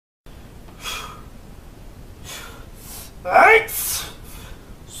Alright.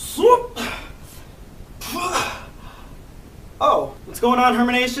 Swoop. Oh, what's going on,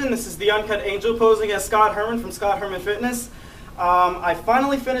 Herman Nation? This is the Uncut Angel posing as Scott Herman from Scott Herman Fitness. I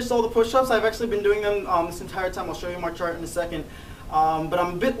finally finished all the push-ups. I've actually been doing them this entire time. I'll show you my chart in a second. But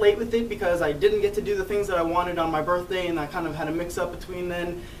I'm a bit late with it because I didn't get to do the things that I wanted on my birthday, and I kind of had a mix-up between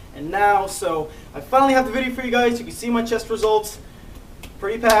then and now. So I finally have the video for you guys. You can see my chest results.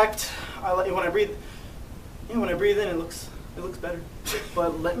 Pretty packed. When I breathe in, it looks better.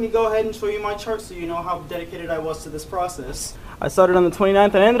 But let me go ahead and show you my chart so you know how dedicated I was to this process. I started on the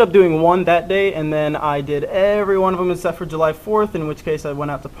 29th, and I ended up doing one that day, and then I did every one of them except for July 4th, in which case I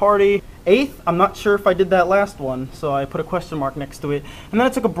went out to party. 8th, I'm not sure if I did that last one, so I put a question mark next to it. And then I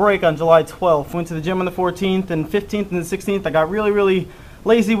took a break on July 12th. Went to the gym on the 14th, and 15th and the 16th, I got really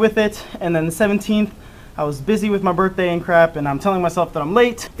lazy with it, and then the 17th, I was busy with my birthday and crap, and I'm telling myself that I'm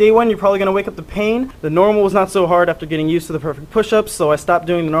late. Day 1, you're probably going to wake up to pain. The normal was not so hard after getting used to the perfect push-ups, so I stopped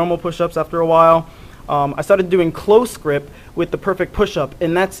doing the normal push-ups after a while. I started doing close grip with the perfect push-up,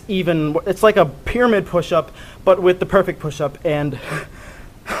 and that's it's like a pyramid push-up, but with the perfect push-up, and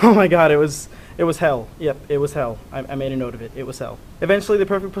oh my god, it was hell. Yep, it was hell. I made a note of it. It was hell. Eventually, the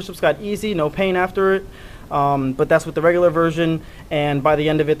perfect push-ups got easy, no pain after it. But that's with the regular version, and by the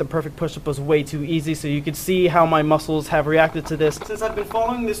end of it, the perfect push-up was way too easy, so you could see how my muscles have reacted to this. Since I've been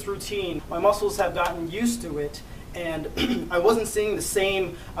following this routine, my muscles have gotten used to it, and I wasn't seeing the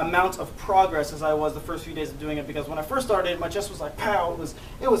same amount of progress as I was the first few days of doing it, because when I first started, my chest was like, pow,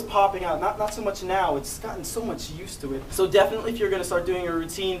 it was popping out. Not so much now. It's gotten so much used to it. So definitely, if you're going to start doing a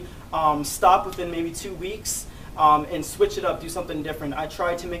routine, stop within maybe 2 weeks. And switch it up, do something different. I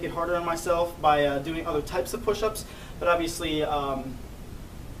tried to make it harder on myself by doing other types of push-ups, but obviously, well,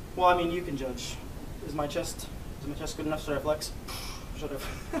 I mean, you can judge. Is my chest good enough? Should I flex? Should have.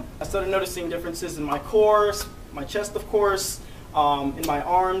 I started noticing differences in my core, my chest, of course, in my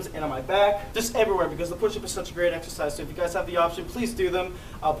arms and on my back, just everywhere, because the push-up is such a great exercise. So if you guys have the option, please do them.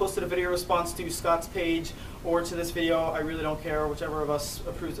 I'll post a video response to Scott's page or to this video. I really don't care, whichever of us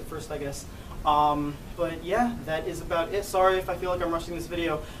approves it first, I guess. But yeah, that is about it. Sorry if I feel like I'm rushing this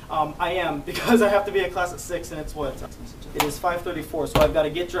video. I am, because I have to be at class at 6, and it's what? It is 5:34, so I've got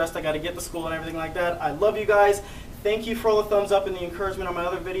to get dressed, I got to get to school and everything like that. I love you guys. Thank you for all the thumbs up and the encouragement on my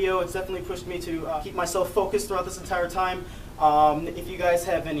other video. It's definitely pushed me to keep myself focused throughout this entire time. If you guys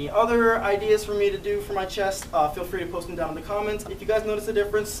have any other ideas for me to do for my chest, feel free to post them down in the comments. If you guys notice a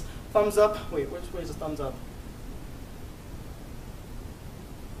difference, thumbs up. Wait, which way is the thumbs up?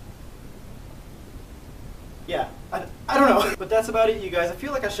 Yeah, I don't know. But that's about it, you guys. I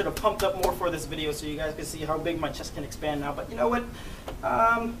feel like I should have pumped up more for this video so you guys can see how big my chest can expand now. But you know what?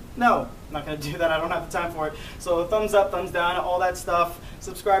 No, I'm not going to do that. I don't have the time for it. So thumbs up, thumbs down, all that stuff.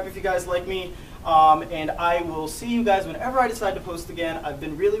 Subscribe if you guys like me. And I will see you guys whenever I decide to post again. I've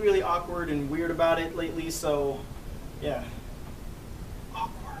been really awkward and weird about it lately, so yeah.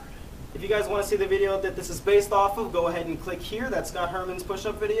 If you guys want to see the video that this is based off of, go ahead and click here. That's Scott Herman's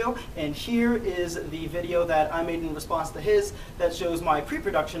push-up video. And here is the video that I made in response to his that shows my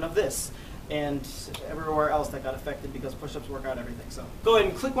pre-production of this. And everywhere else that got affected because push-ups work out everything. So go ahead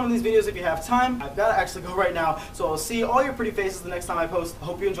and click one of these videos if you have time. I've got to actually go right now. So I'll see all your pretty faces the next time I post. I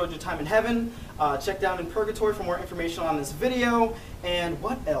hope you enjoyed your time in heaven. Check down in Purgatory for more information on this video. And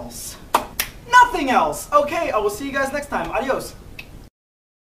what else? Nothing else! Okay, I will see you guys next time. Adios.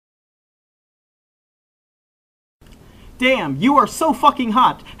 Damn, you are so fucking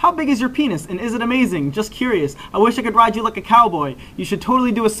hot. How big is your penis, and is it amazing? Just curious. I wish I could ride you like a cowboy. You should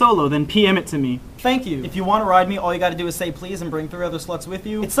totally do a solo, then PM it to me. Thank you. If you want to ride me, all you gotta do is say please and bring 3 other sluts with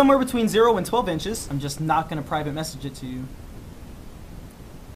you. It's somewhere between 0 and 12 inches. I'm just not gonna private message it to you.